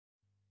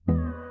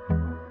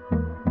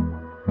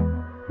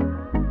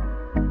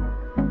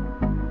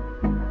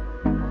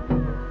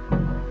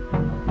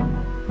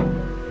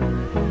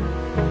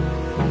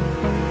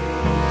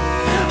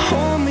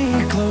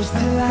close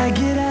till I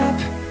get up.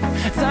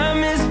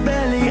 Time is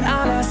barely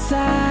on our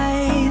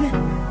side.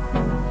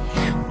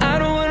 I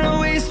don't wanna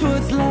waste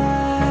what's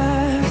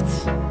left.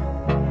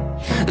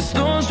 The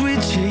storms we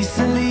chase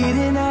are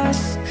leading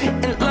us,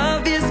 and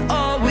love is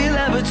all we'll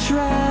ever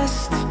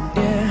trust.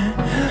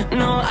 Yeah,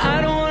 no, I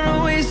don't wanna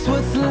waste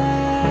what's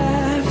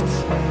left.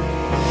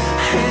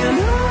 And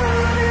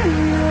on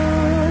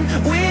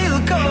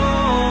we'll go,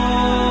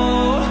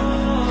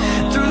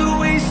 through the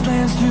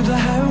wastelands, through the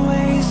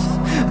highways,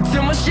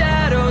 till my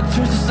shadow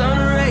turns to sun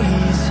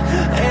rays.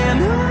 And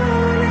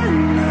on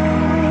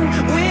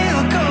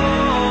we'll go,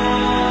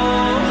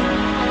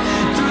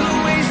 through the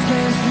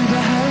wastelands, through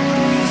the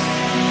highways,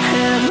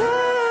 and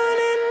on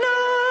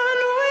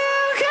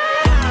we'll go.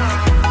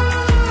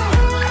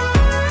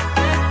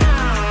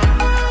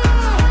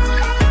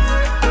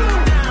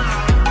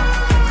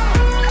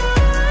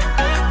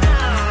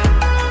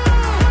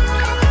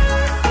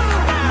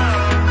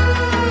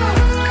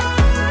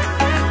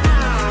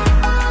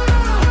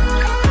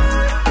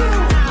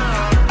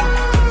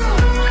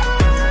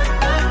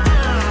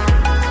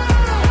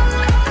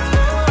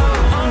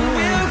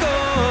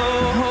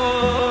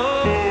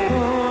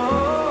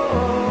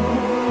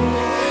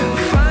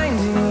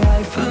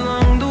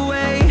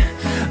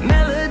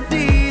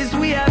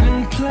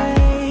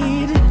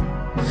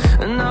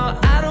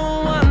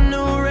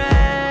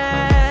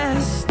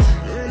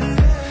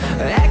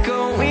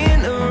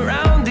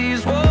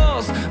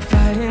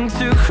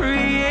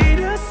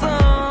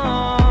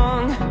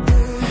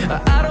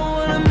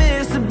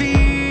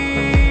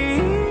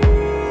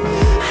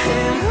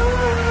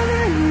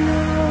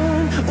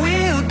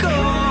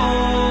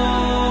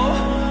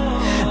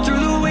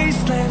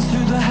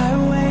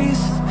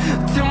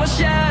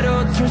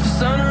 Turns to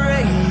sun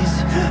rays,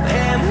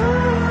 and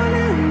on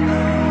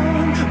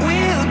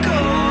we'll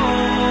go,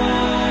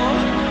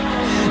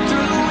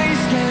 through the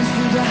wastelands,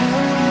 through the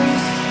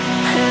highways,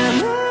 and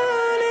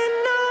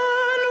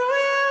on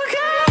we'll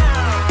go.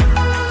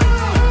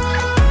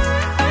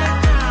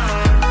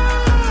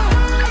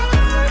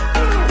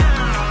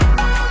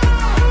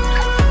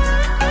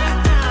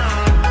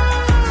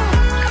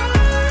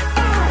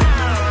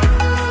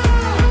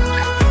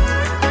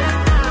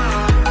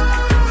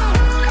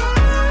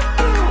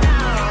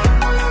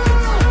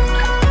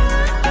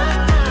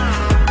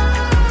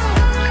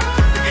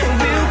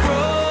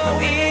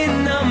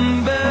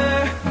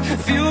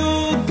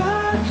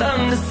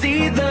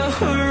 See the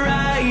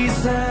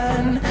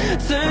horizon,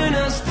 turn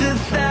us to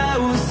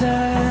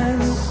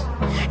thousands,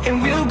 and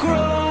we'll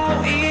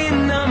grow in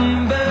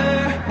number,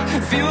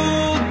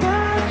 fueled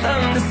by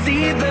them. To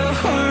see the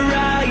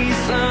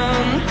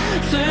horizon,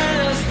 turn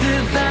us to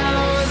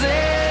thousands,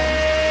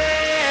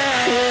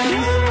 and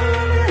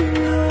on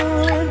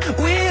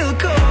we'll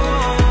go,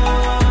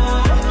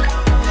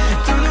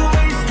 through the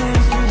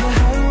wastelands, through the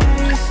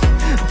highways,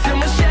 till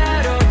my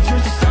shadow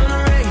turns to sun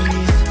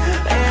rays,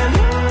 and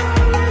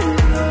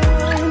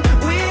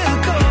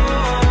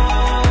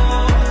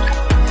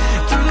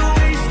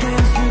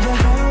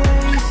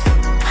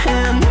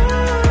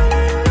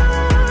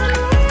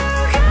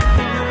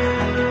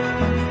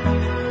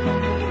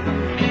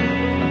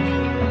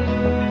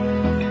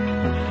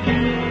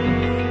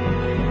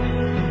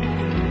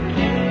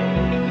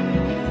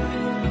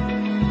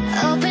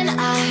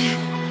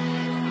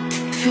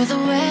feel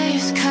the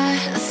waves cut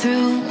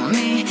through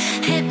me,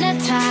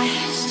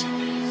 hypnotized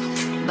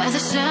by the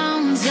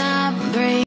sounds I breathe.